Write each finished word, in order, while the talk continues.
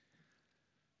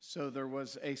So there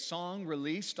was a song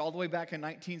released all the way back in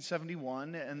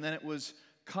 1971, and then it was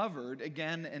covered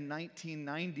again in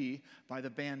 1990 by the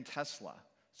band Tesla.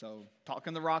 So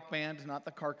talking the rock band, not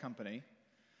the car company.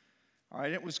 All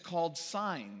right, it was called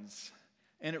Signs,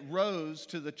 and it rose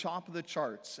to the top of the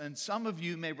charts. And some of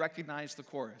you may recognize the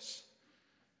chorus.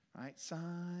 All right,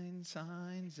 signs,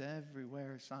 signs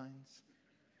everywhere, signs.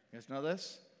 You guys know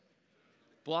this?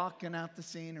 Blocking out the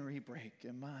scenery,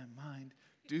 breaking my mind.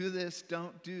 Do this,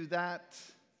 don't do that.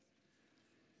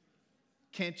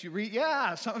 Can't you read?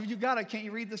 Yeah, some of you got it. Can't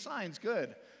you read the signs?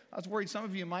 Good. I was worried some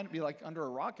of you might be like under a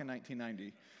rock in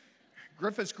 1990.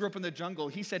 Griffiths grew up in the jungle.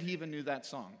 He said he even knew that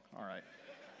song. All right.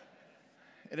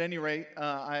 At any rate,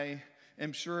 I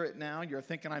am sure now you're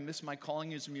thinking I miss my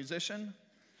calling as a musician.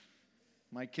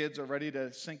 My kids are ready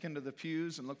to sink into the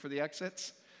pews and look for the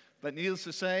exits. But needless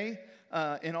to say,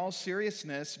 in all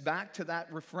seriousness, back to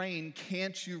that refrain,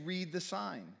 can't you read the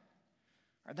sign?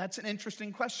 That's an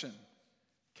interesting question.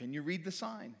 Can you read the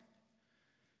sign?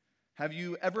 Have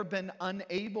you ever been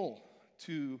unable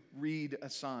to read a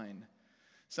sign?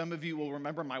 Some of you will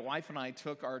remember my wife and I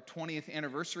took our 20th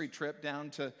anniversary trip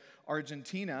down to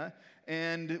Argentina.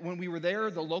 And when we were there,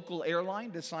 the local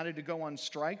airline decided to go on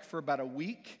strike for about a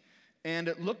week. And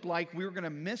it looked like we were going to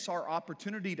miss our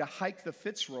opportunity to hike the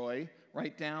Fitzroy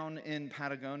right down in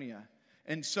Patagonia.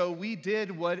 And so we did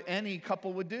what any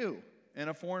couple would do in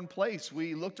a foreign place.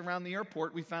 We looked around the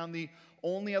airport. We found the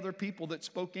only other people that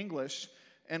spoke English.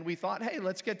 And we thought, hey,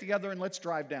 let's get together and let's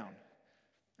drive down.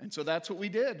 And so that's what we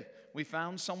did. We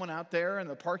found someone out there in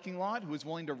the parking lot who was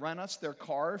willing to rent us their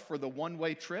car for the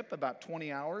one-way trip, about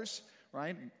 20 hours,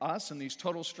 right? Us and these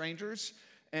total strangers.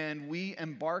 And we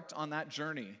embarked on that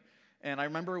journey. And I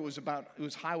remember it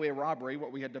was highway robbery,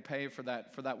 what we had to pay for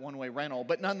that one-way rental.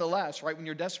 But nonetheless, right, when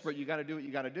you're desperate, you got to do what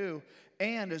you got to do.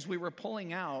 And as we were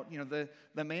pulling out,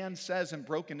 the man says in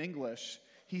broken English,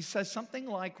 he says something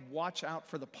like, watch out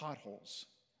for the potholes.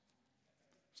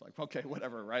 It's like, okay,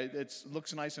 whatever, right? It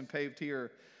looks nice and paved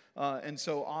here. And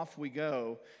so off we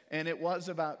go. And it was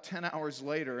about 10 hours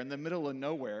later in the middle of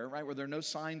nowhere, right, where there are no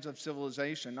signs of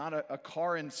civilization, not a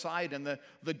car in sight, and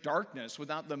the darkness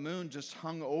without the moon just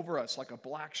hung over us like a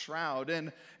black shroud.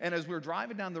 And as we were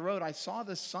driving down the road, I saw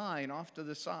this sign off to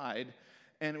the side,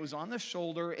 and it was on the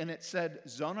shoulder, and it said,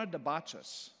 Zona de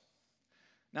Baches.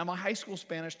 Now, my high school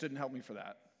Spanish didn't help me for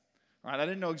that. Right, I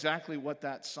didn't know exactly what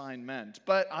that sign meant,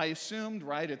 but I assumed,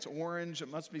 right, it's orange,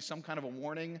 it must be some kind of a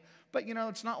warning, but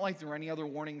it's not like there are any other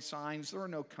warning signs, there are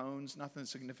no cones, nothing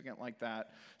significant like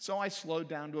that, so I slowed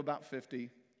down to about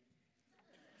 50,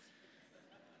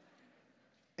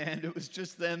 and it was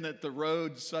just then that the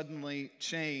road suddenly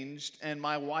changed, and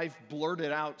my wife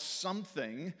blurted out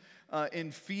something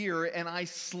in fear, and I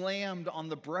slammed on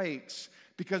the brakes,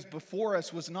 because before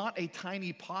us was not a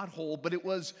tiny pothole, but it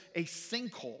was a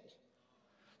sinkhole.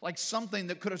 Like something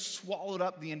that could have swallowed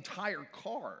up the entire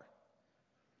car.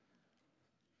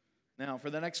 Now, for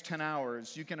the next 10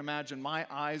 hours, you can imagine my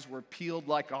eyes were peeled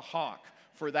like a hawk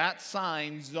for that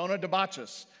sign, Zona de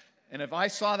Baches. And if I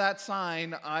saw that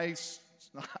sign, I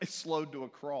slowed to a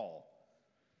crawl.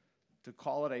 To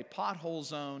call it a pothole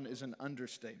zone is an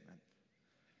understatement.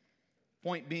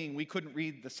 Point being, we couldn't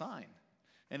read the sign.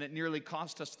 And it nearly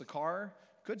cost us the car.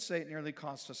 Could say it nearly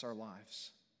cost us our lives.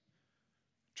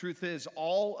 Truth is,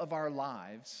 all of our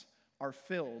lives are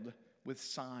filled with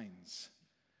signs.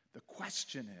 The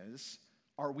question is,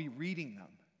 are we reading them?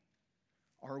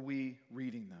 Are we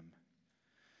reading them?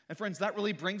 And friends, that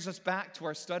really brings us back to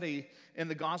our study in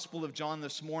the Gospel of John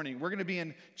this morning. We're going to be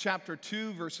in chapter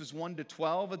 2, verses 1 to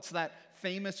 12. It's that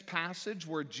famous passage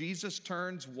where Jesus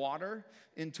turns water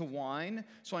into wine.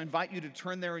 So I invite you to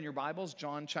turn there in your Bibles,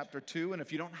 John chapter 2. And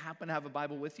if you don't happen to have a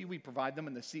Bible with you, we provide them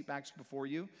in the seat backs before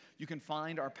you. You can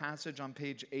find our passage on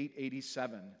page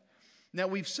 887. Now,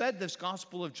 we've said this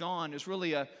Gospel of John is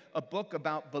really a book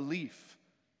about belief.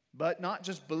 But not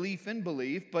just belief in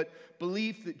belief, but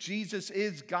belief that Jesus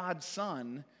is God's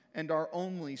Son and our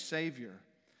only Savior.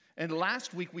 And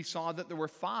last week we saw that there were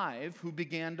 5 who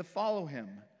began to follow him,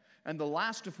 and the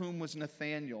last of whom was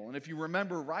Nathanael. And if you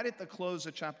remember, right at the close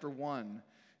of chapter 1,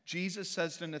 Jesus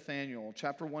says to Nathanael,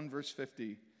 chapter 1, verse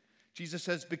 50, Jesus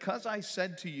says, because I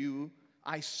said to you,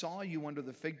 I saw you under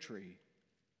the fig tree,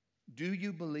 do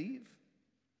you believe?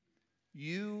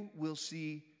 You will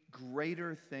see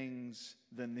greater things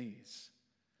than these.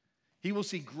 He will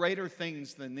see greater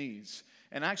things than these.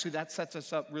 And actually, that sets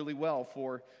us up really well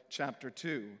for chapter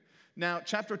 2. Now,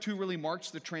 chapter 2 really marks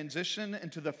the transition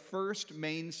into the first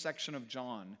main section of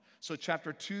John. So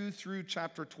chapter 2 through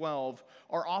chapter 12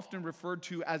 are often referred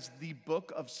to as the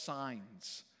book of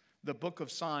signs. The book of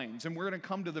signs. And we're going to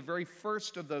come to the very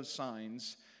first of those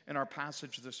signs in our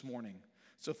passage this morning.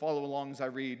 So follow along as I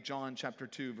read John chapter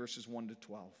 2, verses 1 to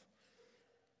 12.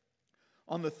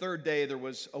 On the third day, there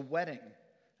was a wedding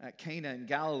at Cana in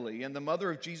Galilee, and the mother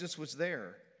of Jesus was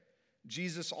there.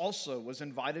 Jesus also was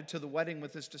invited to the wedding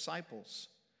with his disciples.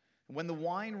 And when the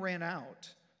wine ran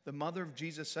out, the mother of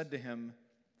Jesus said to him,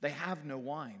 "They have no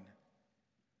wine."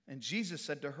 And Jesus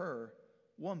said to her,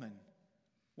 "Woman,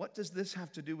 what does this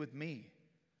have to do with me?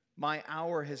 My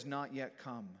hour has not yet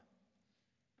come."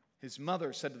 His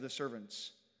mother said to the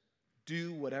servants,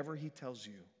 "Do whatever he tells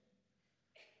you."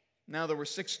 Now there were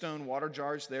 6 stone water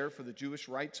jars there for the Jewish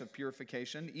rites of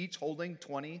purification, each holding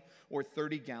 20 or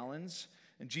 30 gallons.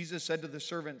 And Jesus said to the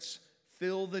servants,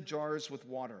 "Fill the jars with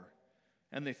water."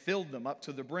 And they filled them up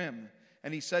to the brim.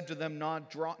 And he said to them, "Now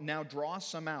draw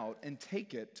some out and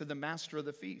take it to the master of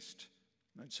the feast."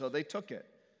 And so they took it.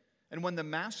 And when the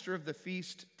master of the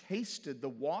feast tasted the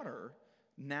water,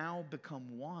 now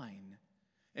become wine,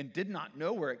 and did not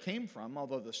know where it came from,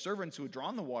 although the servants who had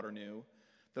drawn the water knew,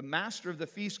 the master of the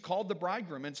feast called the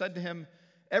bridegroom and said to him,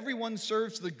 "Everyone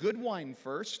serves the good wine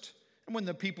first, and when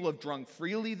the people have drunk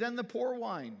freely, then the poor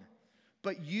wine.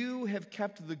 But you have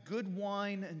kept the good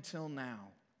wine until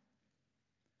now."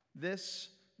 This,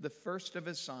 the first of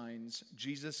his signs,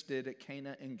 Jesus did at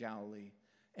Cana in Galilee,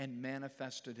 and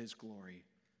manifested his glory,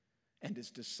 and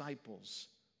his disciples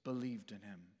believed in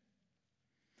him.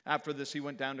 After this, he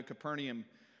went down to Capernaum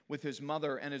with his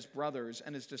mother and his brothers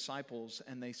and his disciples,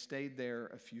 and they stayed there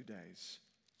a few days.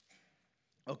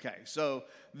 Okay, so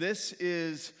this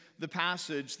is the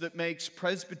passage that makes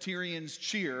Presbyterians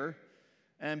cheer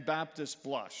and Baptists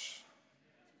blush.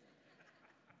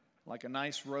 Like a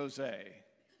nice rosé.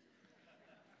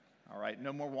 All right,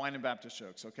 no more wine and Baptist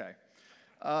jokes, okay.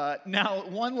 Now, at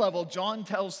one level, John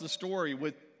tells the story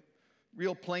with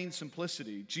real plain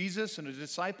simplicity. Jesus and his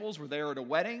disciples were there at a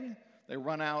wedding. They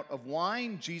run out of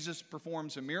wine. Jesus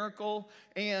performs a miracle,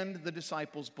 and the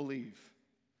disciples believe.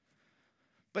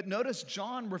 But notice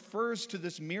John refers to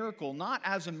this miracle not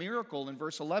as a miracle in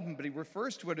verse 11, but he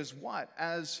refers to it as what?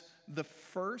 As the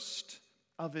first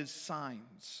of his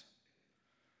signs.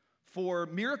 For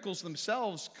miracles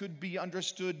themselves could be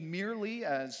understood merely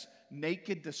as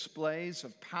naked displays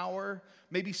of power,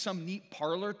 maybe some neat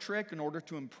parlor trick in order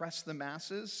to impress the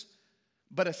masses.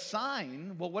 But a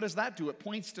sign, well, what does that do? It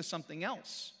points to something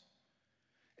else.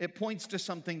 It points to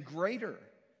something greater.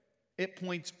 It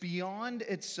points beyond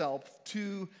itself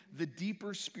to the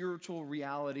deeper spiritual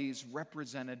realities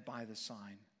represented by the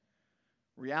sign.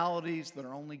 Realities that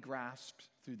are only grasped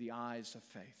through the eyes of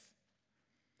faith.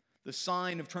 The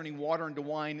sign of turning water into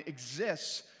wine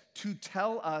exists to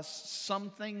tell us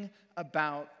something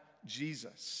about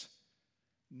Jesus.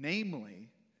 Namely,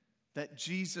 that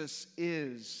Jesus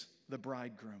is the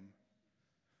bridegroom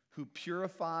who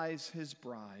purifies his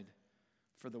bride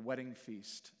for the wedding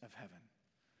feast of heaven.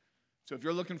 So if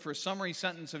you're looking for a summary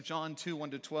sentence of John 2,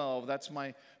 1 to 12, that's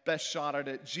my best shot at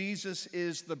it. Jesus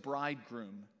is the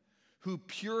bridegroom who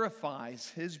purifies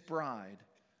his bride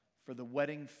for the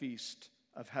wedding feast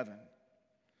of heaven.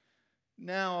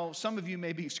 Now, some of you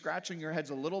may be scratching your heads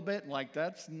a little bit, like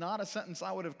that's not a sentence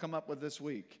I would have come up with this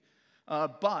week.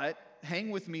 But hang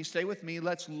with me, stay with me.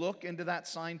 Let's look into that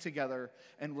sign together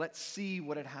and let's see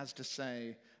what it has to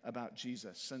say about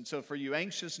Jesus. And so for you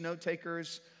anxious note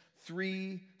takers,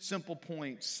 3 simple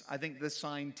points I think this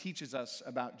sign teaches us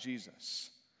about Jesus.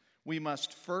 We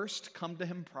must first come to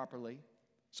him properly.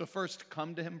 So first,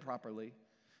 come to him properly.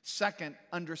 Second,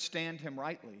 understand him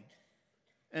rightly.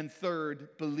 And third,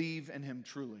 believe in him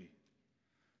truly.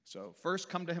 So first,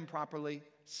 come to him properly.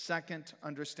 Second,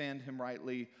 understand him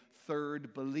rightly.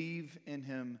 Third, believe in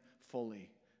him fully.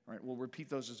 All right, we'll repeat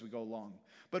those as we go along.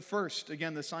 But first,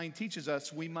 again, the sign teaches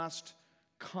us we must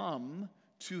come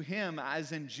to him,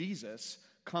 as in Jesus,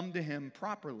 come to him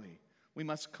properly. We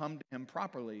must come to him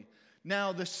properly.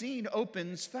 Now, the scene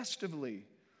opens festively.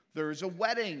 There's a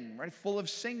wedding, right, full of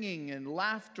singing and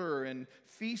laughter and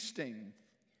feasting.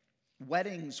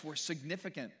 Weddings were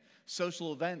significant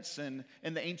social events in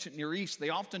the ancient Near East. They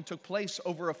often took place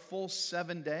over a full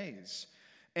 7 days.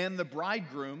 And the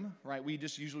bridegroom, right, we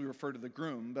just usually refer to the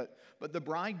groom, but the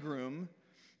bridegroom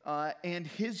and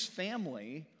his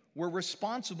family were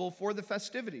responsible for the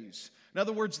festivities. In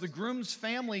other words, the groom's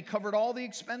family covered all the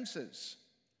expenses.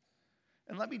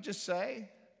 And let me just say,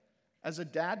 as a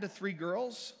dad to 3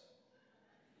 girls,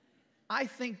 I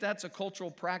think that's a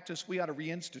cultural practice we ought to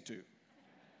reinstitute.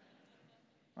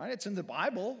 Right? It's in the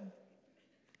Bible.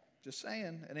 Just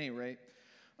saying, at any rate.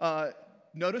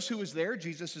 Notice who was there.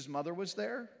 Jesus' mother was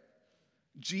there.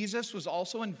 Jesus was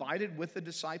also invited with the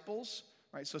disciples.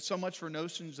 Right? So much for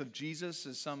notions of Jesus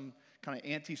as some kind of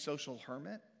antisocial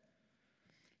hermit.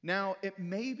 Now, it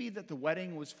may be that the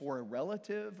wedding was for a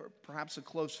relative or perhaps a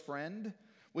close friend,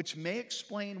 which may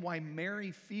explain why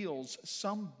Mary feels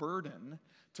some burden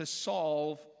to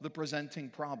solve the presenting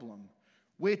problem,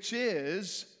 which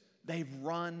is they've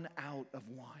run out of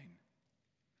wine,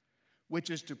 which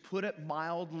is, to put it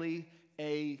mildly,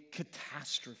 a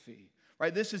catastrophe,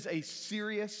 right? This is a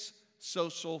serious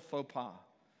social faux pas.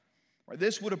 Right?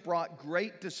 This would have brought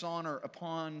great dishonor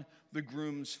upon the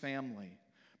groom's family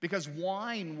because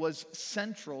wine was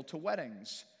central to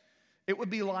weddings. It would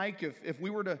be like if we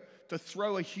were to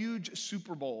throw a huge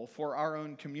Super Bowl for our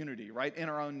own community, right, in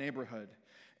our own neighborhood.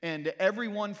 And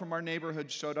everyone from our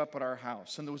neighborhood showed up at our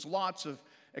house. And there was lots of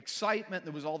excitement.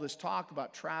 There was all this talk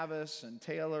about Travis and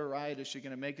Taylor, right? Is she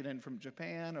going to make it in from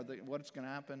Japan? Or what's going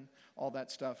to happen? All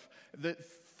that stuff. The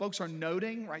folks are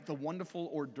noting, right, the wonderful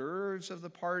hors d'oeuvres of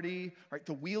the party. Right?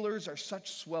 The Wheelers are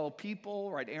such swell people.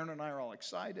 Right? Aaron and I are all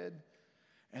excited.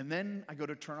 And then I go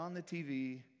to turn on the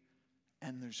TV,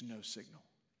 and there's no signal.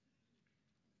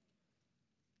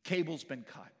 Cable's been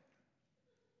cut.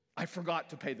 I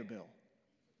forgot to pay the bill.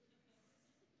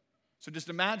 So just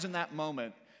imagine that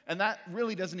moment. And that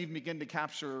really doesn't even begin to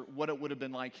capture what it would have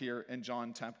been like here in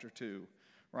John chapter 2,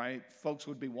 right? Folks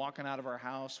would be walking out of our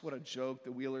house. What a joke.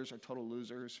 The Wheelers are total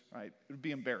losers, right? It would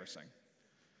be embarrassing.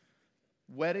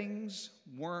 Weddings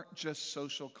weren't just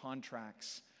social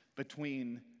contracts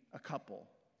between a couple.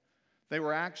 They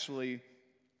were actually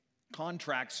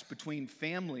contracts between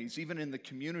families, even in the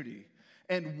community.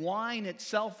 And wine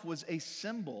itself was a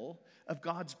symbol of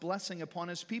God's blessing upon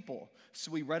his people. So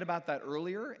we read about that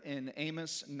earlier in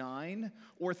Amos 9,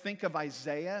 or think of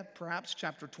Isaiah, perhaps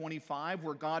chapter 25,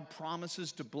 where God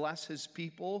promises to bless his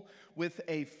people with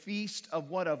a feast of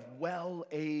what? Of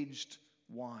well-aged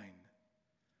wine.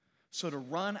 So to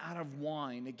run out of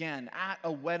wine, again, at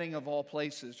a wedding of all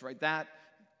places, right, that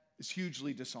is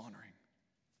hugely dishonoring.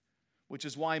 Which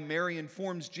is why Mary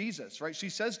informs Jesus, right? She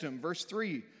says to him, verse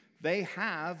 3, they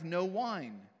have no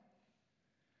wine.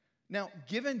 Now,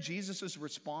 given Jesus'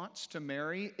 response to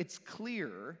Mary, it's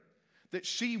clear that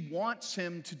she wants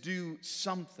him to do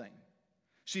something.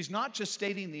 She's not just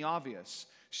stating the obvious.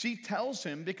 She tells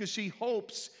him because she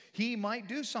hopes he might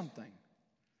do something.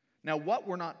 Now, what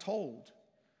we're not told.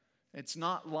 It's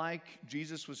not like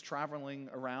Jesus was traveling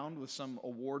around with some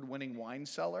award-winning wine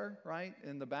cellar, right,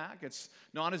 in the back. It's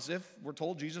not as if we're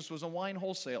told Jesus was a wine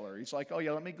wholesaler. He's like, oh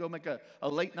yeah, let me go make a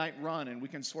late-night run and we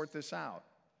can sort this out.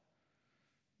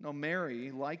 No,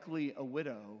 Mary, likely a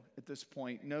widow at this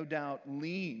point, no doubt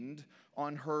leaned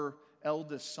on her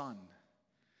eldest son.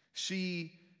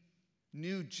 She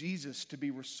knew Jesus to be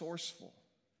resourceful.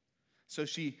 So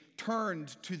she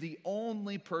turned to the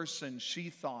only person she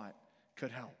thought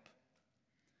could help.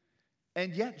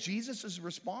 And yet Jesus'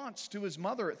 response to his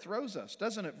mother, it throws us,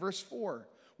 doesn't it? Verse 4,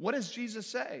 what does Jesus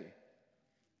say?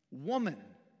 Woman,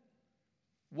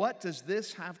 what does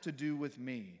this have to do with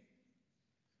me?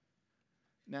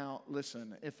 Now,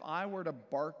 listen, if I were to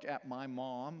bark at my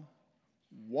mom,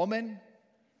 woman,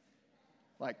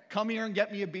 like, come here and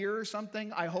get me a beer or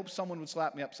something, I hope someone would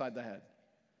slap me upside the head.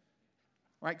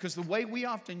 Right? Because the way we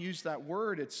often use that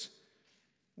word, it's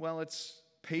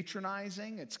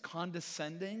patronizing, it's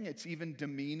condescending, it's even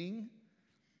demeaning.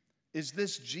 Is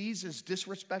this Jesus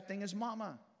disrespecting his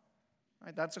mama?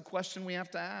 Right? That's a question we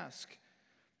have to ask.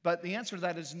 But the answer to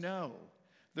that is no.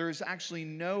 There is actually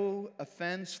no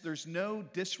offense, there's no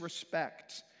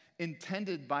disrespect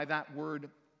intended by that word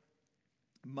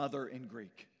mother in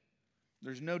Greek.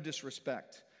 There's no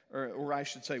disrespect, or I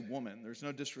should say woman. There's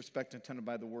no disrespect intended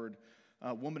by the word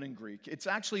woman in Greek. It's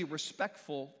actually a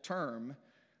respectful term,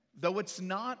 though it's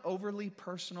not overly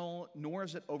personal, nor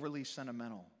is it overly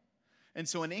sentimental. And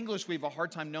so in English, we have a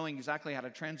hard time knowing exactly how to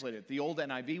translate it. The old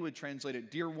NIV would translate it,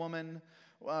 dear woman.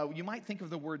 You might think of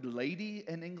the word lady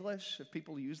in English, if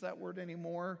people use that word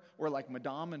anymore, or like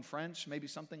madame in French, maybe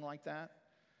something like that.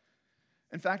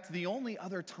 In fact, the only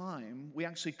other time we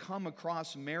actually come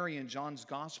across Mary in John's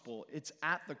gospel, it's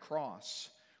at the cross,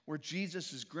 where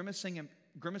Jesus is grimacing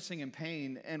in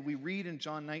pain, and we read in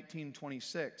John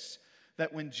 19:26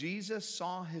 that when Jesus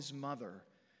saw his mother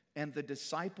and the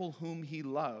disciple whom he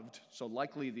loved, so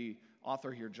likely the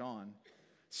author here, John,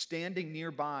 standing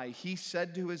nearby, he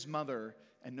said to his mother,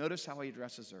 and notice how he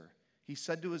addresses her. He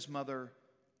said to his mother,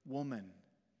 woman,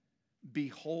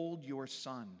 behold your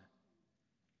son.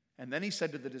 And then he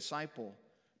said to the disciple,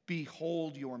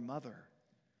 behold your mother.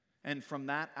 And from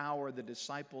that hour, the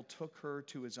disciple took her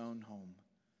to his own home.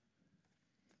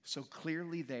 So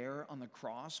clearly there on the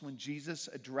cross, when Jesus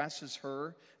addresses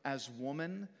her as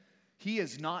woman, he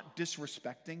is not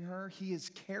disrespecting her. He is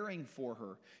caring for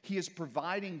her. He is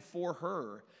providing for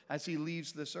her as he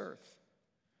leaves this earth.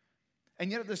 And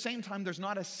yet at the same time, there's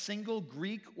not a single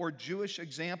Greek or Jewish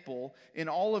example in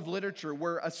all of literature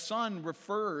where a son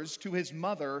refers to his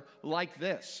mother like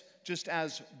this, just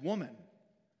as woman.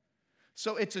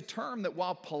 So it's a term that,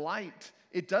 while polite,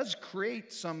 it does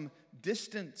create some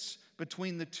distance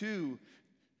between the two.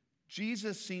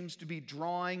 Jesus seems to be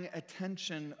drawing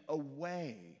attention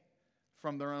away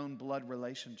from their own blood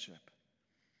relationship.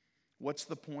 What's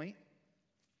the point?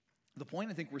 The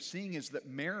point I think we're seeing is that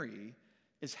Mary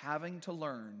is having to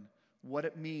learn what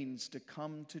it means to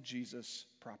come to Jesus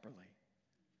properly.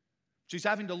 She's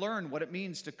having to learn what it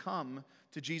means to come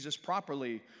to Jesus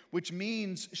properly, which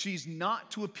means she's not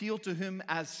to appeal to him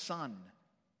as son,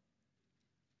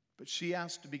 but she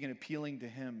has to begin appealing to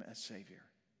him as Savior.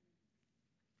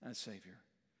 As Savior.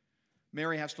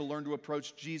 Mary has to learn to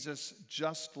approach Jesus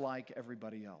just like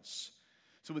everybody else.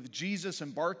 So with Jesus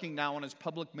embarking now on his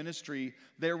public ministry,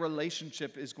 their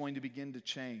relationship is going to begin to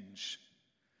change.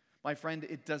 My friend,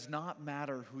 it does not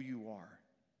matter who you are.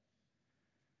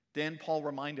 Dan Paul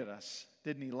reminded us,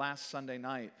 didn't he, last Sunday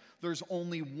night? There's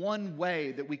only one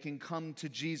way that we can come to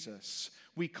Jesus.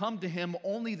 We come to him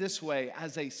only this way,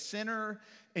 as a sinner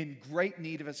in great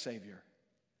need of a Savior.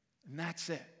 And that's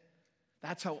it.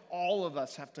 That's how all of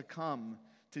us have to come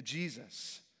to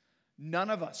Jesus.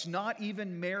 None of us, not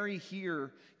even Mary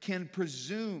here, can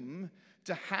presume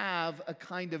to have a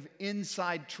kind of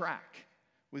inside track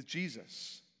with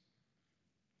Jesus.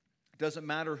 It doesn't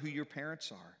matter who your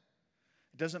parents are.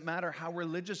 It doesn't matter how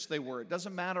religious they were. It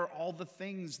doesn't matter all the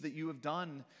things that you have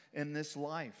done in this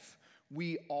life.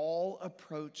 We all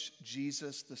approach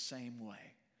Jesus the same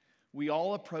way. We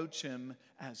all approach him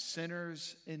as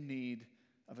sinners in need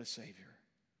of a Savior.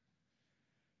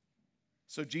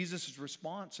 So Jesus'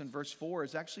 response in verse 4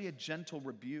 is actually a gentle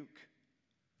rebuke.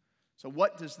 So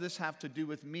what does this have to do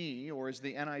with me? Or as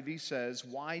the NIV says,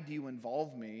 why do you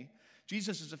involve me?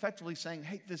 Jesus is effectively saying,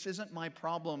 hey, this isn't my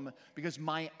problem because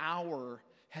my hour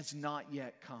has not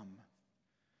yet come.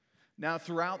 Now,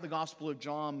 throughout the Gospel of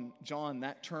John,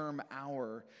 that term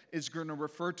hour is going to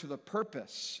refer to the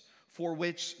purpose for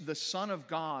which the Son of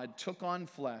God took on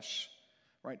flesh,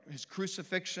 right? His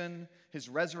crucifixion, his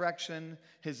resurrection,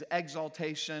 his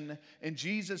exaltation. And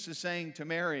Jesus is saying to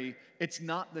Mary, it's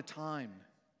not the time.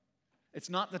 It's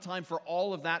not the time for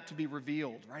all of that to be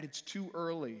revealed, right? It's too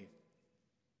early.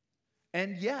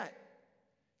 And yet,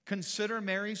 consider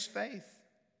Mary's faith.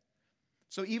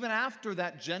 So even after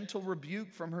that gentle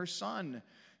rebuke from her son,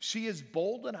 she is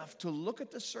bold enough to look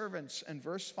at the servants in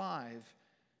verse 5,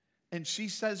 and she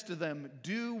says to them,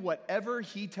 do whatever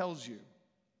he tells you.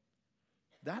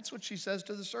 That's what she says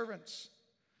to the servants.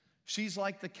 She's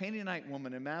like the Canaanite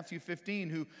woman in Matthew 15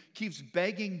 who keeps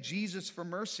begging Jesus for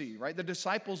mercy, right? The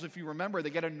disciples, if you remember, they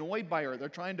get annoyed by her. They're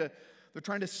trying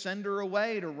to send her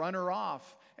away, to run her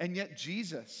off. And yet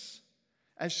Jesus,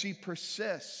 as she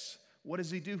persists, what does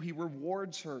he do? He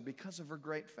rewards her because of her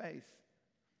great faith.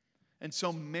 And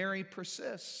so Mary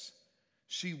persists.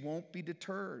 She won't be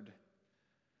deterred.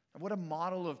 What a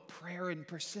model of prayer and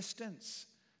persistence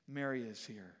Mary is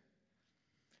here.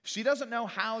 She doesn't know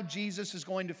how Jesus is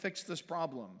going to fix this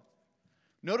problem.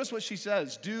 Notice what she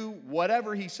says, do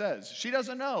whatever he says. She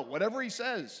doesn't know. Whatever he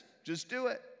says, just do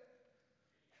it.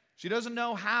 She doesn't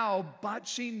know how, but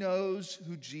she knows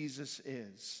who Jesus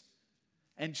is.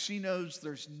 And she knows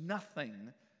there's nothing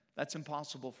that's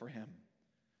impossible for him.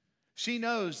 She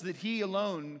knows that he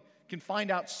alone can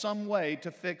find out some way to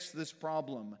fix this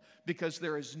problem because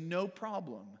there is no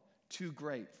problem too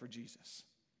great for Jesus.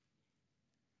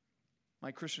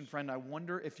 My Christian friend, I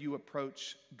wonder if you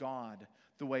approach God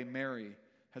the way Mary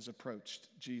has approached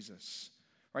Jesus.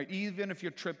 Right? Even if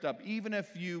you're tripped up, even if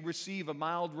you receive a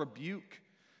mild rebuke,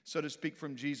 so to speak,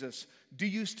 from Jesus, do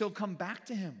you still come back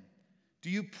to him? Do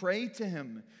you pray to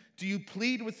him? Do you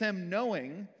plead with him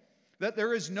knowing that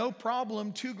there is no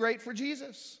problem too great for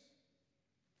Jesus?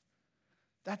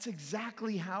 That's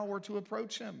exactly how we're to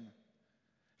approach him.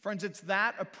 Friends, it's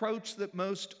that approach that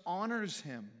most honors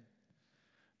him.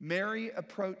 Mary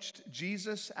approached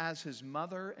Jesus as his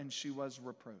mother, and she was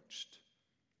reproached.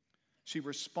 She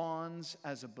responds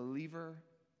as a believer,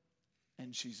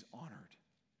 and she's honored.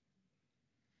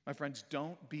 My friends,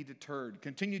 don't be deterred.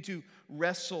 Continue to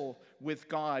wrestle with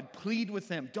God. Plead with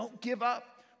him. Don't give up.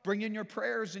 Bring in your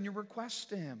prayers and your requests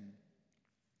to him.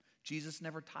 Jesus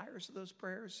never tires of those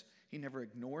prayers. He never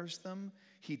ignores them.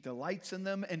 He delights in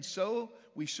them. And so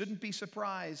we shouldn't be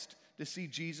surprised to see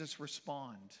Jesus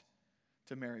respond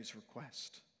to Mary's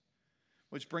request.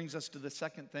 Which brings us to the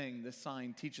second thing this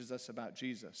sign teaches us about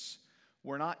Jesus.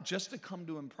 We're not just to come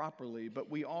to him properly,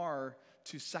 but we're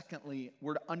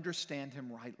to understand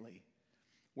him rightly.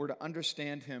 We're to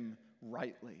understand him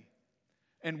rightly.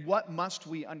 And what must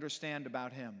we understand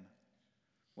about him?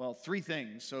 Well, three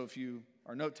things. So if you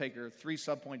are a note taker, 3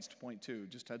 subpoints to point to,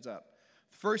 just heads up.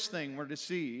 First thing we're to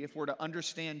see, if we're to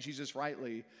understand Jesus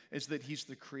rightly, is that he's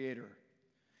the creator.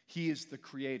 He is the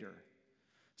creator.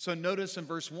 So notice in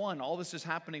verse 1, all this is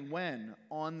happening when?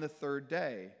 On the third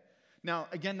day. Now,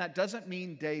 again, that doesn't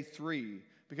mean day 3,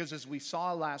 because as we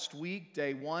saw last week,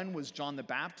 day 1 was John the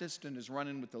Baptist and his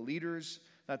run-in with the leaders.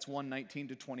 That's 1:19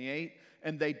 to 28.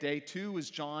 And day 2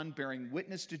 is John bearing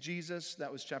witness to Jesus.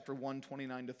 That was chapter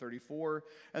 1:29 to 34.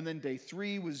 And then day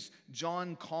 3 was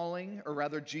John calling, or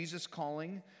rather Jesus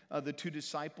calling the 2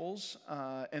 disciples.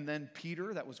 And then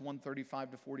Peter, that was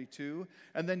 1:35 to 42.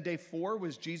 And then day 4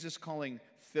 was Jesus calling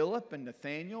Philip and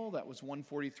Nathanael. That was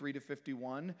 1:43 to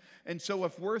 51. And so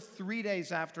if we're 3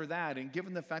 days after that, and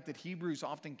given the fact that Hebrews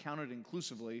often counted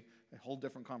inclusively, a whole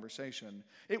different conversation,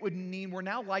 it would mean we're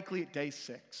now likely at day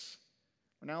 6.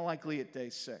 We're now likely at day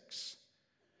 6.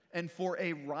 And for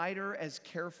a writer as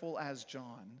careful as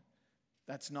John,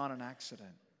 that's not an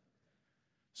accident.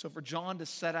 So for John to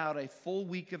set out a full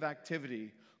week of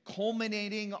activity,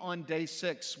 culminating on day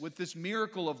 6 with this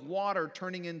miracle of water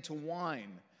turning into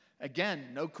wine,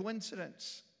 again, no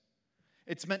coincidence.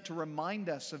 It's meant to remind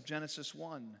us of Genesis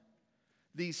 1.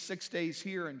 These 6 days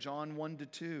here in John 1 to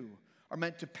 2 are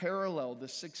meant to parallel the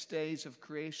 6 days of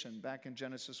creation back in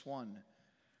Genesis 1.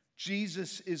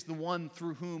 Jesus is the one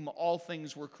through whom all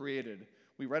things were created.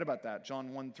 We read about that,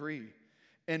 John 1:3.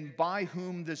 And by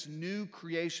whom this new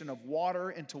creation of water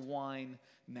into wine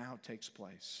now takes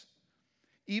place.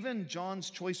 Even John's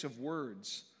choice of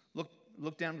words,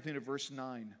 look down with me to verse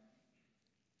 9.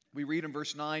 We read in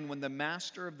verse 9, when the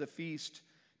master of the feast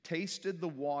tasted the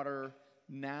water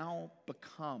now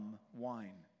become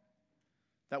wine.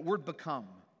 That word become,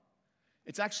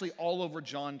 it's actually all over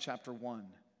John chapter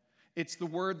 1. It's the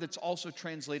word that's also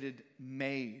translated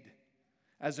made.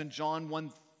 As in John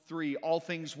 1:3, all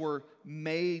things were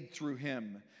made through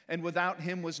him, and without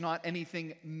him was not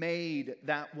anything made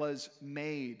that was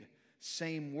made.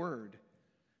 Same word.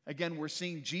 Again, we're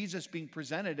seeing Jesus being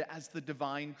presented as the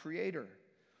divine creator.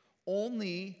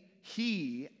 Only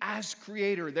he, as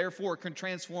creator, therefore, can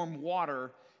transform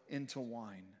water into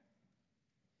wine.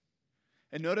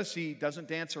 And notice he doesn't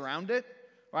dance around it.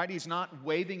 Right? He's not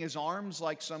waving his arms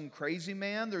like some crazy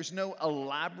man. There's no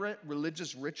elaborate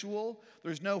religious ritual.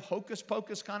 There's no hocus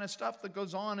pocus kind of stuff that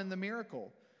goes on in the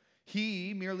miracle.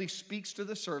 He merely speaks to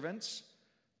the servants,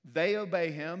 they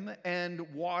obey him,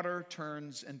 and water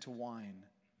turns into wine.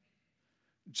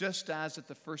 Just as at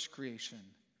the first creation,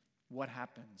 what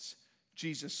happens?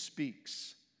 Jesus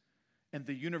speaks, and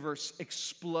the universe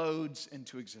explodes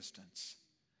into existence.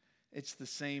 It's the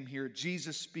same here.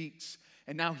 Jesus speaks,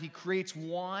 and now he creates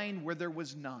wine where there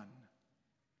was none.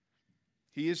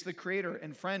 He is the creator.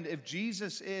 And friend, if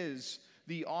Jesus is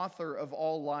the author of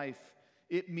all life,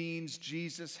 it means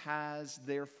Jesus has,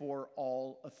 therefore,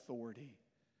 all authority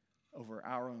over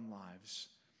our own lives.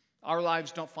 Our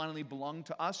lives don't finally belong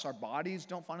to us. Our bodies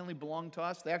don't finally belong to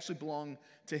us. They actually belong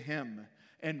to him.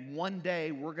 And one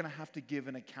day, we're going to have to give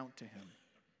an account to him.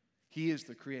 He is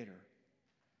the creator.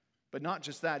 But not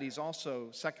just that, he's also,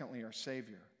 secondly, our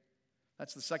Savior.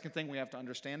 That's the second thing we have to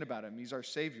understand about him. He's our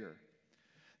Savior.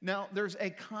 Now, there's a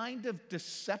kind of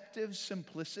deceptive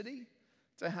simplicity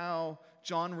to how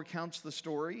John recounts the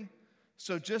story.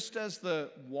 So just as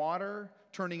the water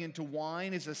turning into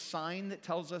wine is a sign that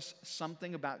tells us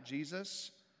something about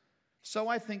Jesus, so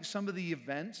I think some of the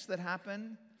events that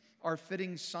happen are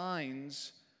fitting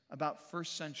signs about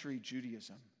first century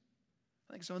Judaism.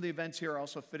 I think some of the events here are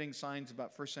also fitting signs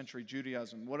about first century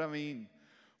Judaism. What do I mean?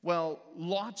 Well,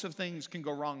 lots of things can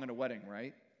go wrong in a wedding,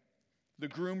 right? The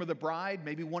groom or the bride,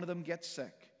 maybe one of them gets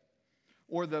sick.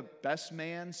 Or the best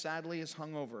man, sadly, is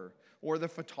hungover. Or the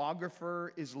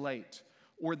photographer is late.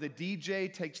 Or the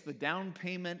DJ takes the down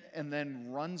payment and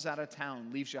then runs out of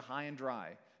town, leaves you high and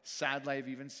dry. Sadly, I've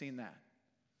even seen that.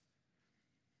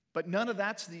 But none of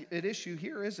that's the issue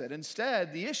here, is it?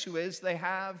 Instead, the issue is they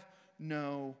have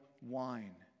no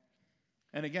wine.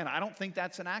 And again, I don't think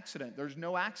that's an accident. There's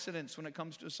no accidents when it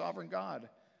comes to a sovereign God.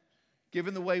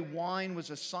 Given the way wine was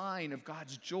a sign of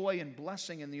God's joy and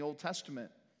blessing in the Old Testament,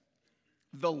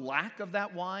 the lack of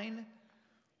that wine,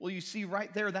 well, you see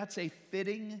right there, that's a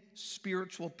fitting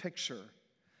spiritual picture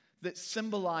that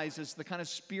symbolizes the kind of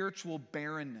spiritual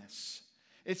barrenness.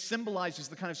 It symbolizes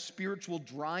the kind of spiritual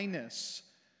dryness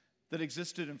that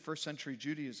existed in first century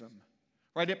Judaism.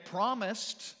 Right? It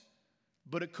promised,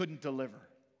 but it couldn't deliver.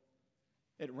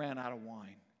 It ran out of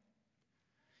wine.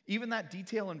 Even that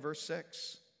detail in verse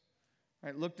 6.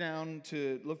 Right, look down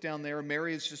there.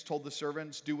 Mary has just told the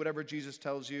servants, do whatever Jesus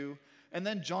tells you. And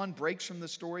then John breaks from the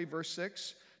story, verse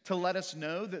 6, to let us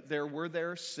know that there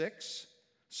were 6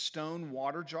 stone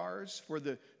water jars for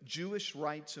the Jewish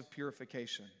rites of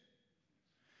purification.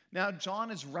 Now,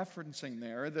 John is referencing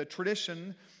there the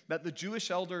tradition that the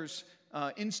Jewish elders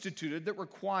instituted that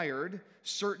required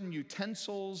certain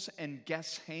utensils and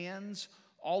guests' hands.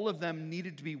 All of them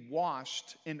needed to be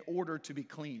washed in order to be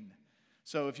clean.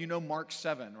 So if you know Mark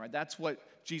 7, right, that's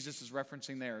what Jesus is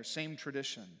referencing there, same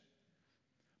tradition.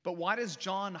 But why does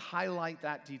John highlight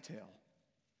that detail?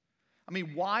 I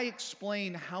mean, why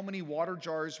explain how many water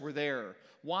jars were there?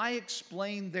 Why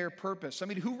explain their purpose? I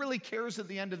mean, who really cares at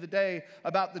the end of the day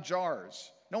about the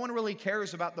jars? No one really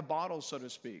cares about the bottles, so to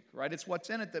speak, right? It's what's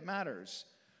in it that matters.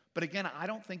 But again, I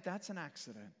don't think that's an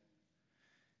accident.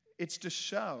 It's to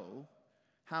show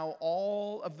how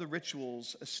all of the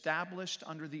rituals established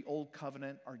under the old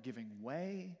covenant are giving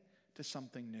way to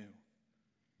something new,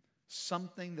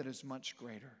 something that is much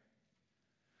greater.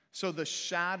 So the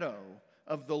shadow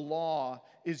of the law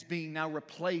is being now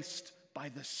replaced by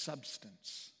the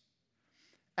substance.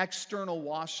 External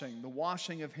washing, the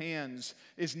washing of hands,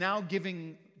 is now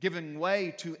giving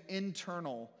way to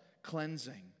internal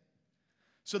cleansing.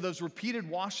 So those repeated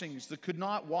washings that could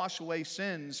not wash away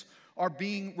sins are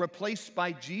being replaced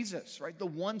by Jesus, right? The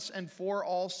once and for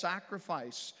all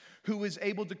sacrifice who is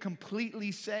able to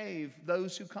completely save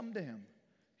those who come to him.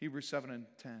 Hebrews 7 and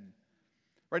 10.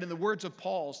 Right, in the words of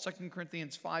Paul, 2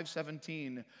 Corinthians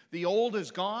 5:17, the old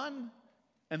is gone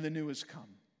and the new has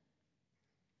come.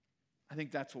 I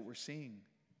think that's what we're seeing.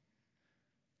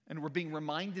 And we're being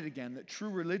reminded again that true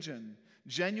religion,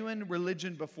 genuine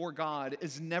religion before God,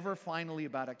 is never finally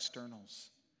about externals.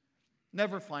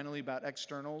 Never finally about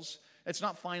externals. It's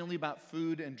not finally about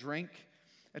food and drink.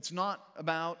 It's not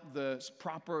about the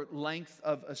proper length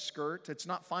of a skirt. It's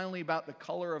not finally about the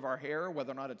color of our hair,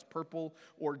 whether or not it's purple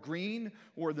or green,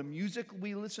 or the music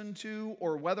we listen to,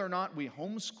 or whether or not we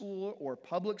homeschool or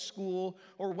public school,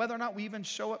 or whether or not we even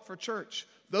show up for church.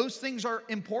 Those things are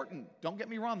important. Don't get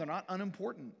me wrong, they're not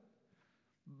unimportant.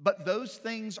 But those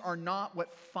things are not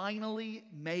what finally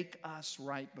make us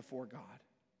right before God.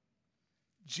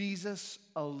 Jesus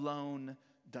alone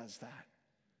does that.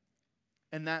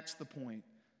 And that's the point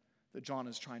that John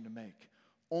is trying to make.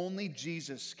 Only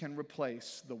Jesus can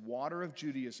replace the water of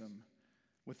Judaism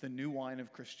with the new wine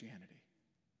of Christianity.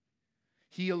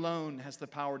 He alone has the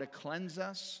power to cleanse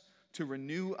us, to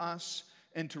renew us,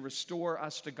 and to restore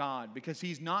us to God, because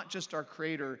he's not just our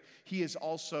creator, he is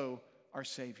also our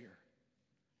Savior.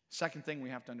 Second thing we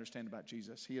have to understand about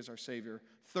Jesus, he is our Savior.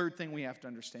 Third thing we have to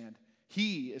understand,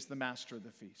 he is the master of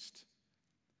the feast.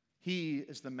 He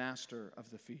is the master of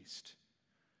the feast.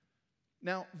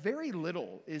 Now, very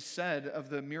little is said of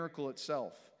the miracle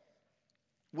itself,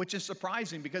 which is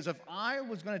surprising because if I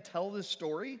was going to tell this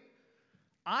story,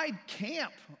 I'd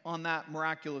camp on that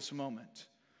miraculous moment,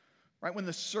 right? When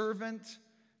the servant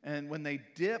and when they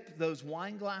dip those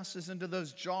wine glasses into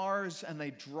those jars and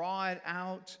they draw it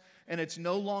out, and it's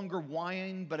no longer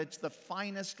wine, but it's the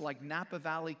finest, like Napa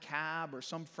Valley Cab or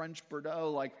some French Bordeaux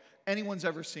like anyone's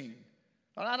ever seen.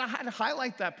 And I had to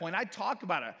highlight that point. I'd talk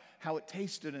about it, how it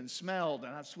tasted and smelled,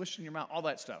 and I'd swish in your mouth, all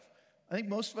that stuff. I think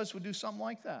most of us would do something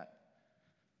like that.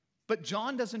 But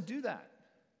John doesn't do that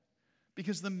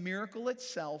because the miracle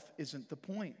itself isn't the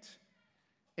point.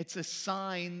 It's a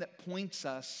sign that points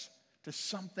us to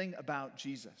something about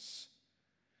Jesus.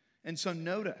 And so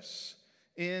notice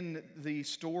in the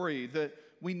story that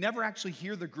we never actually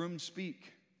hear the groom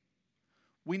speak.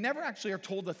 We never actually are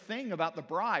told a thing about the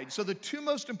bride. So the two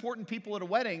most important people at a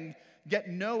wedding get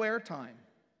no airtime.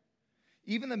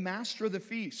 Even the master of the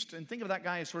feast, and think of that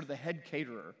guy as sort of the head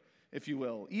caterer, if you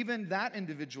will. Even that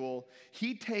individual,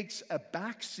 he takes a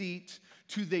back seat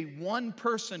to the one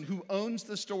person who owns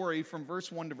the story from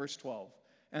verse 1 to verse 12.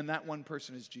 And that one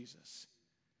person is Jesus.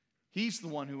 He's the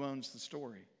one who owns the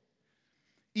story.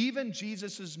 Even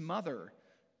Jesus' mother,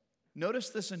 notice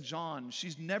this in John,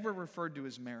 she's never referred to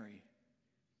as Mary.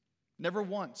 Never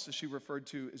once is she referred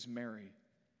to as Mary.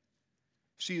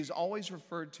 She is always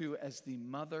referred to as the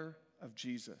mother of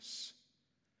Jesus,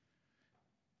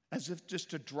 as if just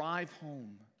to drive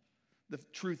home the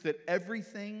truth that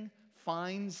everything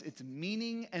finds its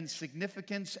meaning and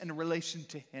significance in relation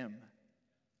to him.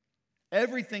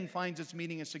 Everything finds its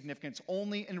meaning and significance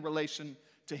only in relation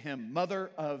to him,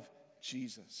 mother of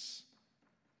Jesus.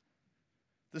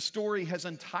 The story has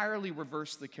entirely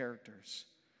reversed the characters.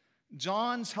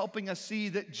 John's helping us see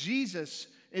that Jesus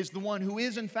is the one who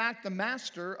is, in fact, the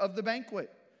master of the banquet.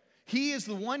 He is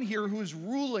the one here who is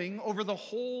ruling over the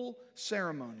whole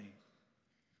ceremony.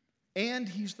 And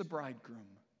he's the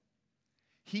bridegroom.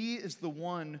 He is the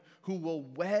one who will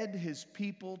wed his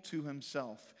people to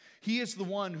himself. He is the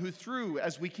one who through,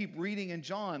 as we keep reading in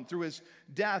John, through his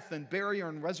death and burial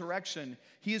and resurrection,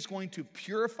 he is going to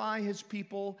purify his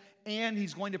people, and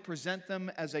he's going to present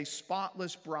them as a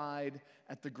spotless bride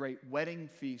at the great wedding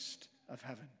feast of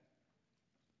heaven.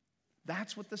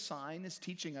 That's what the sign is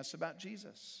teaching us about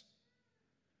Jesus.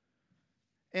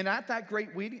 And at that great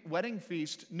wedding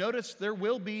feast, notice there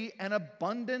will be an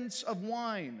abundance of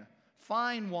wine,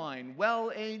 fine wine,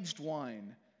 well-aged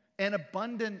wine, an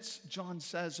abundance, John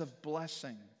says, of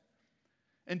blessing.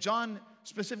 And John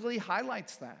specifically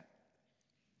highlights that.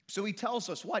 So he tells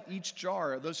us what each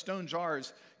jar, those stone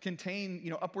jars,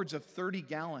 contain, upwards of 30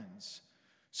 gallons.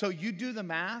 So you do the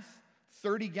math,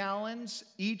 30 gallons,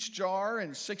 each jar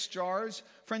and 6 jars.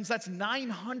 Friends, that's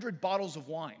 900 bottles of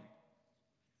wine.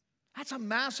 That's a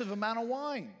massive amount of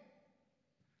wine.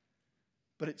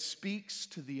 But it speaks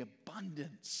to the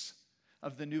abundance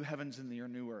of the new heavens and the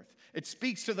new earth. It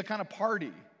speaks to the kind of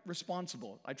party,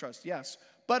 responsible, I trust, yes,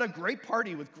 but a great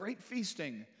party with great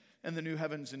feasting in the new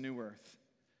heavens and new earth.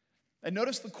 And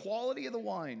notice the quality of the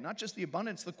wine, not just the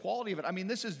abundance, the quality of it. I mean,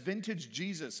 this is vintage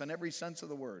Jesus in every sense of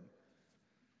the word.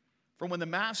 From when the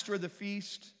master of the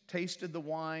feast tasted the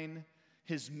wine,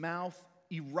 his mouth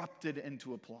erupted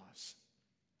into applause.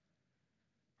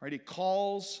 Right? He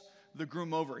calls the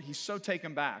groom over. He's so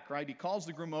taken back, right? He calls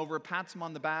the groom over, pats him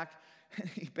on the back, and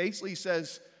he basically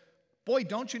says, boy,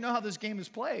 don't you know how this game is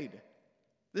played?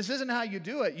 This isn't how you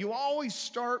do it. You always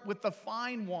start with the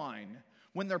fine wine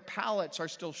when their palates are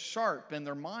still sharp and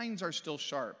their minds are still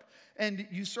sharp. And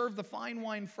you serve the fine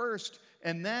wine first,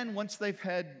 and then once they've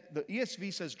had, the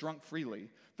ESV says drunk freely.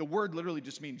 The word literally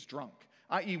just means drunk.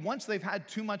 I.e., once they've had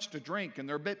too much to drink and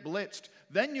they're a bit blitzed,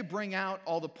 then you bring out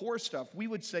all the poor stuff. We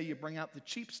would say you bring out the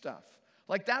cheap stuff.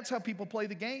 Like that's how people play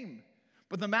the game.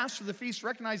 But the master of the feast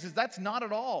recognizes that's not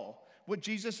at all what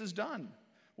Jesus has done.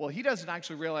 Well, he doesn't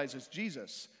actually realize it's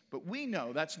Jesus, but we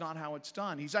know that's not how it's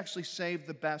done. He's actually saved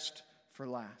the best for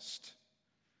last.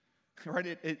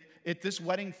 Right? At this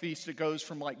wedding feast, it goes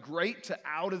from like great to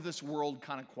out of this world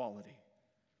kind of quality.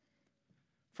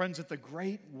 Friends, at the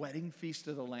great wedding feast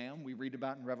of the Lamb we read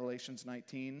about in Revelations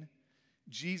 19,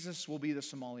 Jesus will be the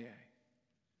sommelier.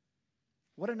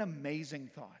 What an amazing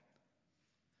thought.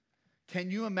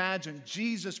 Can you imagine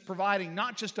Jesus providing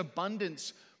not just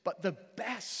abundance, but the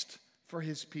best for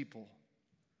his people?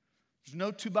 There's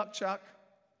no $2 chuck,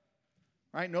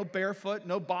 right? No barefoot,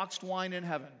 no boxed wine in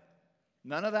heaven.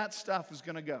 None of that stuff is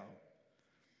going to go.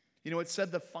 It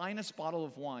said the finest bottle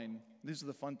of wine. These are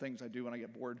the fun things I do when I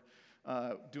get bored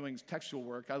doing textual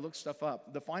work. I look stuff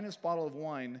up. The finest bottle of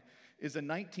wine is a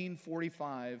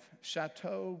 1945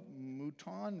 Chateau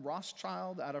Mouton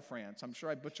Rothschild out of France. I'm sure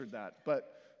I butchered that,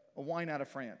 but a wine out of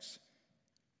France.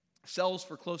 Sells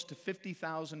for close to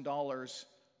 $50,000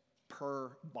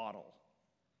 per bottle.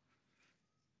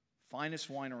 Finest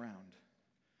wine around.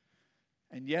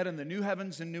 And yet in the new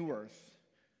heavens and new earth,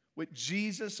 with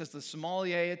Jesus as the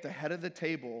sommelier at the head of the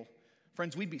table,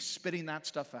 friends, we'd be spitting that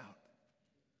stuff out.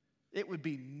 It would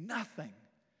be nothing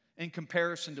in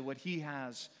comparison to what he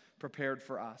has prepared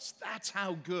for us. That's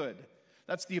how good.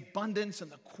 That's the abundance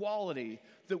and the quality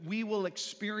that we will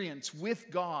experience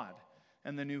with God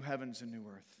and the new heavens and new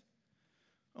earth.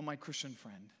 Oh, my Christian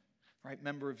friend, right,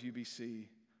 member of UBC,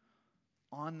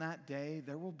 on that day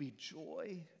there will be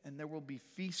joy and there will be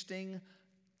feasting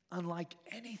unlike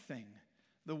anything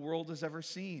the world has ever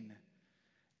seen.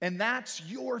 And that's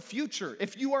your future.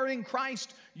 If you are in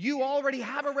Christ, you already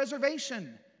have a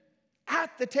reservation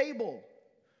at the table,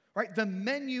 right? The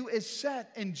menu is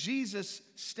set and Jesus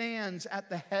stands at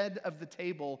the head of the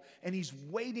table and he's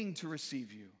waiting to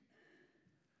receive you.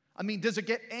 I mean, does it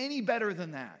get any better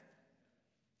than that?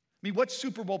 I mean, what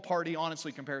Super Bowl party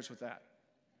honestly compares with that?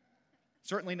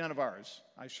 Certainly none of ours,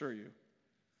 I assure you.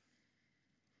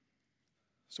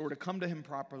 So we're to come to him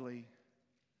properly.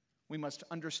 We must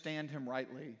understand him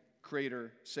rightly,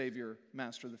 creator, savior,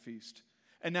 master of the feast.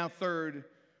 And now third,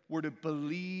 we're to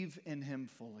believe in him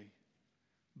fully.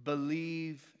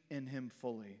 Believe in him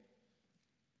fully.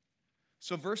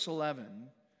 So verse 11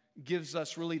 gives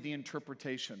us really the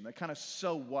interpretation, the kind of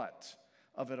so what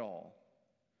of it all.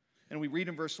 And we read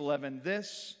in verse 11,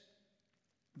 this,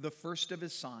 the first of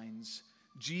his signs,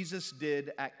 Jesus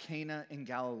did at Cana in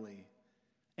Galilee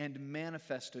and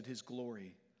manifested his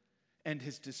glory, and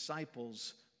his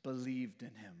disciples believed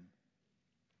in him.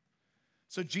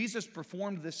 So Jesus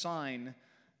performed this sign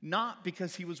not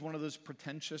because he was one of those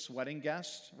pretentious wedding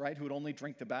guests, right, who would only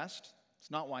drink the best. It's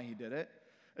not why he did it.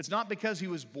 It's not because he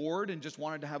was bored and just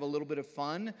wanted to have a little bit of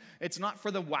fun. It's not for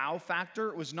the wow factor.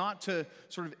 It was not to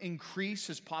sort of increase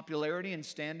his popularity and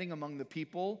standing among the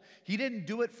people. He didn't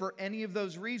do it for any of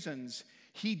those reasons.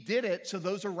 He did it so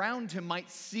those around him might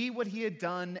see what he had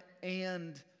done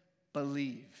and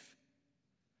believe.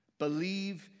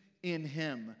 Believe in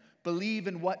him. Believe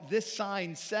in what this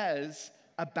sign says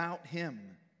about him.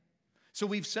 So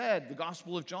we've said the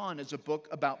Gospel of John is a book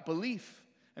about belief,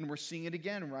 and we're seeing it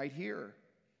again right here.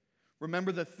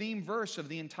 Remember the theme verse of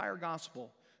the entire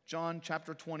gospel, John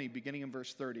chapter 20, beginning in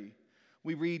verse 30.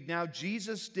 We read, "Now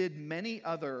Jesus did many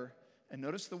other," and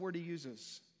notice the word he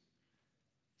uses,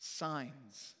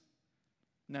 signs.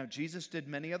 "Now Jesus did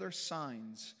many other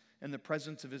signs in the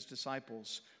presence of his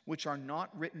disciples, which are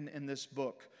not written in this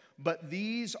book. But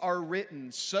these are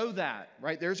written so that,"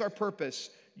 right, there's our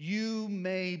purpose, "you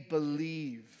may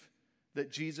believe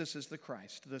that Jesus is the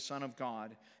Christ, the Son of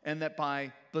God, and that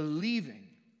by believing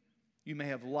you may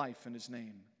have life in his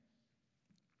name."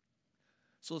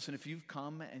 So listen, if you've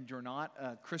come and you're not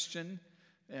a Christian,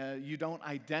 you don't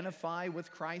identify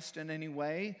with Christ in any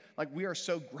way, like, we are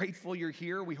so grateful you're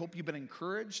here. We hope you've been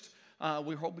encouraged.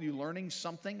 We hope you're learning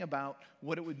something about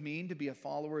what it would mean to be a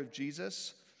follower of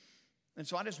Jesus. And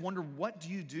so I just wonder, what do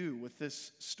you do with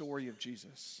this story of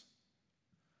Jesus?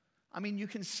 I mean, you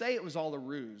can say it was all a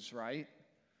ruse, right?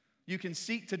 You can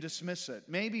seek to dismiss it.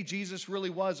 Maybe Jesus really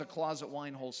was a closet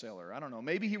wine wholesaler. I don't know.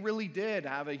 Maybe he really did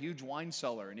have a huge wine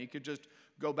cellar and he could just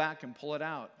go back and pull it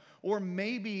out. Or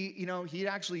maybe, he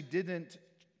actually didn't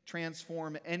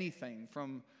transform anything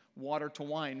from water to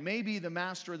wine. Maybe the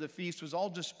master of the feast was all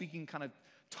just speaking kind of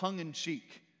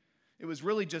tongue-in-cheek. It was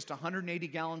really just 180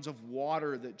 gallons of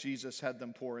water that Jesus had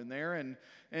them pour in there, and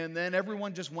then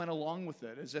everyone just went along with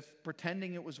it as if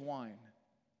pretending it was wine.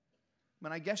 I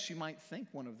mean, I guess you might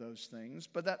think one of those things,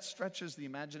 but that stretches the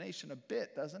imagination a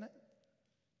bit, doesn't it?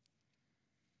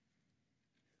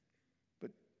 But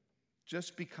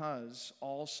just because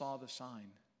all saw the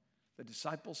sign, the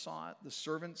disciples saw it, the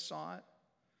servants saw it,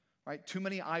 right? Too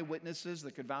many eyewitnesses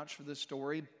that could vouch for this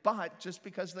story, but just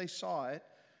because they saw it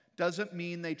doesn't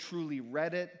mean they truly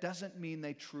read it, doesn't mean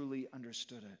they truly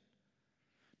understood it.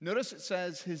 Notice it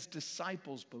says his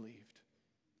disciples believed.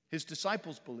 His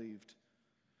disciples believed.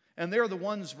 And they're the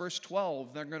ones, verse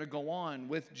 12, they're going to go on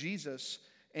with Jesus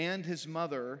and his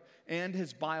mother and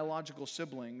his biological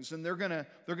siblings, and they're going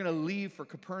to leave for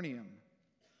Capernaum.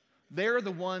 They're the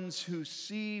ones who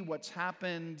see what's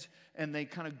happened, and they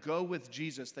kind of go with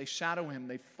Jesus. They shadow him.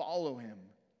 They follow him.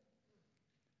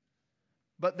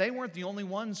 But they weren't the only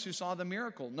ones who saw the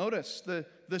miracle. Notice,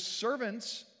 the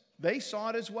servants, they saw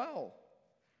it as well.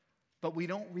 But we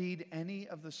don't read any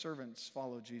of the servants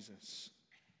follow Jesus.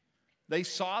 They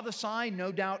saw the sign,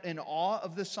 no doubt in awe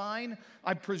of the sign.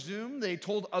 I presume they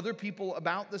told other people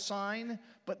about the sign,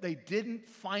 but they didn't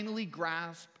finally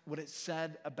grasp what it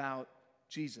said about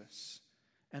Jesus.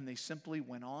 And they simply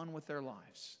went on with their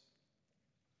lives.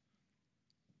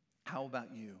 How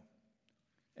about you?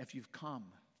 If you've come,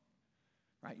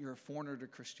 right, you're a foreigner to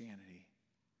Christianity.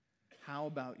 How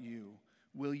about you?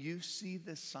 Will you see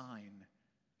this sign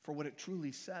for what it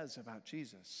truly says about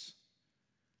Jesus?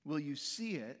 Will you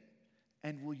see it,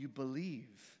 and will you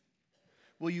believe?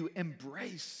 Will you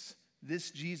embrace this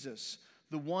Jesus,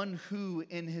 the one who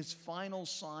in his final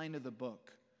sign of the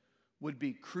book would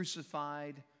be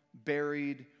crucified,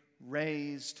 buried,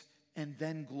 raised, and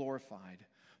then glorified?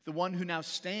 The one who now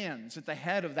stands at the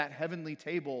head of that heavenly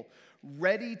table,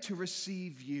 ready to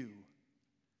receive you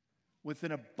with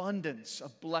an abundance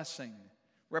of blessing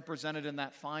represented in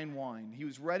that fine wine. He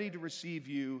was ready to receive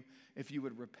you if you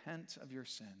would repent of your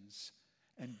sins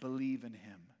and believe in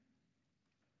him.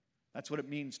 That's what it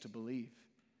means to believe.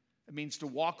 It means to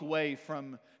walk away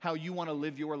from how you want to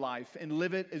live your life and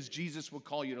live it as Jesus would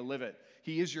call you to live it.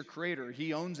 He is your creator.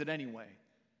 He owns it anyway.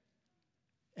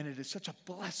 And it is such a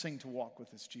blessing to walk with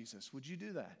this Jesus. Would you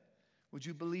do that? Would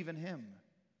you believe in him?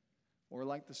 Or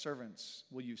like the servants,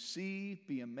 will you see,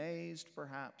 be amazed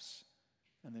perhaps,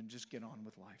 and then just get on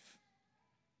with life?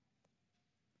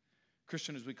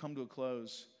 Christian, as we come to a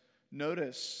close,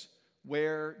 notice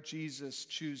where Jesus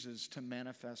chooses to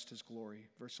manifest his glory.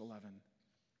 Verse 11.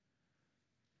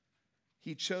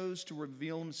 He chose to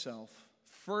reveal himself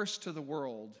first to the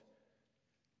world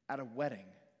at a wedding.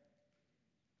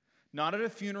 Not at a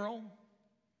funeral,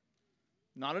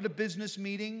 not at a business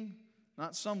meeting,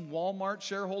 not some Walmart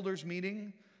shareholders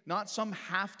meeting, not some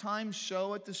halftime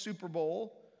show at the Super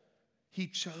Bowl. He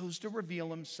chose to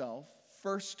reveal himself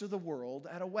first to the world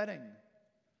at a wedding.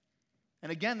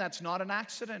 And again, that's not an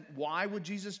accident. Why would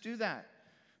Jesus do that?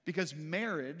 Because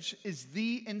marriage is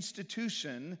the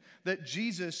institution that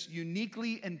Jesus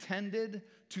uniquely intended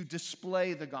to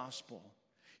display the gospel.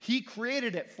 He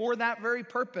created it for that very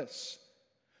purpose,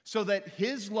 so that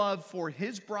his love for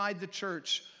his bride, the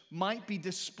church, might be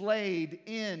displayed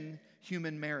in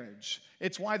human marriage.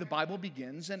 It's why the Bible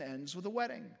begins and ends with a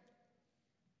wedding.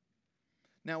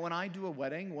 Now, when I do a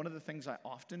wedding, one of the things I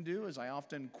often do is I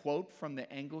often quote from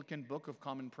the Anglican Book of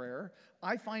Common Prayer.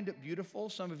 I find it beautiful.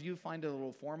 Some of you find it a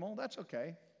little formal. That's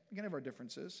okay. We can have our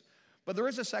differences. But there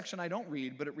is a section I don't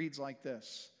read, but it reads like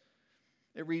this.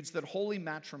 It reads that holy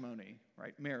matrimony,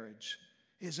 right, marriage,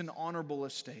 is an honorable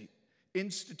estate,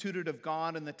 instituted of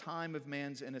God in the time of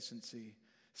man's innocency,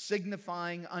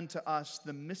 signifying unto us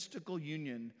the mystical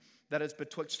union that is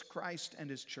betwixt Christ and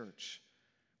his church,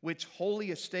 which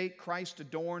holy estate Christ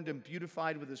adorned and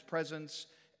beautified with his presence,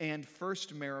 and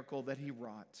first miracle that he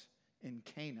wrought in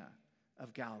Cana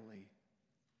of Galilee.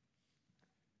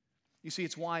 You see,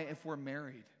 it's why if we're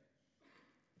married,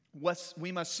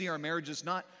 we must see our marriages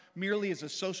not merely as a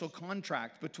social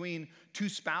contract between two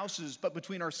spouses, but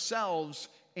between ourselves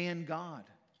and God.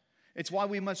 It's why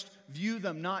we must view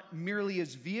them not merely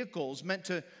as vehicles meant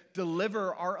to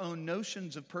deliver our own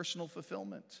notions of personal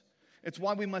fulfillment. It's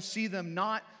why we must see them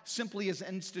not simply as an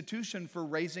institution for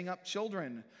raising up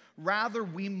children. Rather,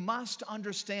 we must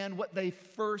understand what they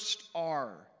first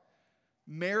are.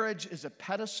 Marriage is a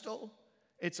pedestal.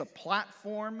 It's a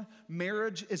platform.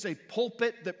 Marriage is a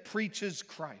pulpit that preaches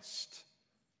Christ.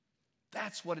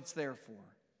 That's what it's there for.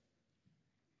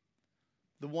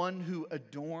 The one who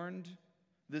adorned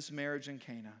this marriage in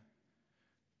Cana,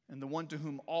 and the one to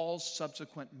whom all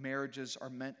subsequent marriages are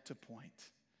meant to point,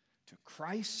 to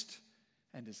Christ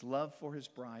and his love for his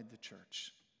bride, the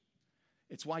church.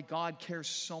 It's why God cares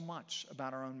so much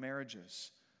about our own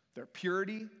marriages. Their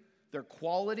purity, their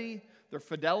quality, their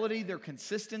fidelity, their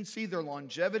consistency, their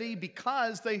longevity,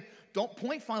 because they don't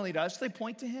point finally to us, they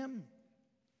point to him.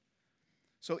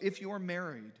 So if you're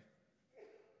married,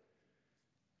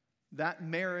 that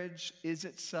marriage is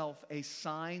itself a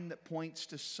sign that points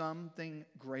to something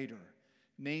greater,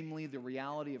 namely the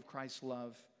reality of Christ's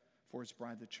love for his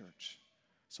bride, the church.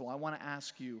 So I want to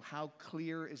ask you, how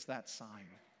clear is that sign?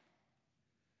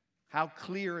 How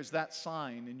clear is that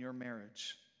sign in your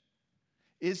marriage?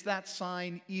 Is that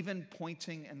sign even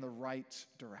pointing in the right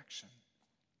direction?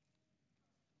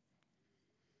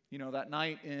 You know, that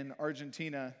night in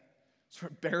Argentina,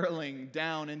 sort of barreling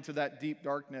down into that deep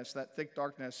darkness, that thick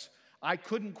darkness, I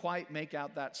couldn't quite make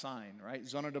out that sign, right?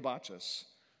 Zona de Baches.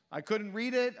 I couldn't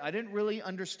read it. I didn't really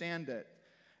understand it.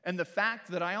 And the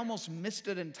fact that I almost missed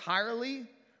it entirely,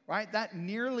 right, that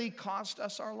nearly cost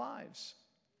us our lives.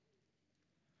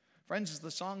 Friends, as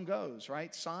the song goes,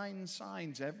 right, signs,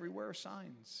 signs, everywhere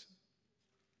signs.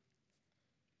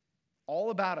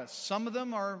 All about us. Some of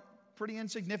them are pretty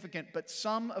insignificant, but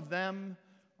some of them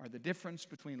are the difference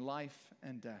between life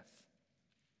and death.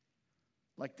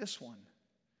 Like this one,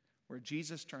 where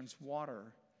Jesus turns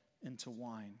water into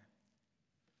wine.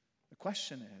 The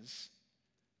question is,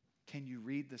 can you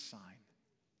read the sign?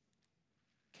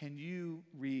 Can you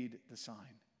read the sign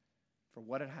for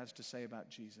what it has to say about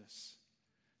Jesus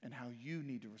and how you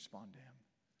need to respond to him?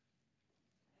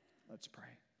 Let's pray.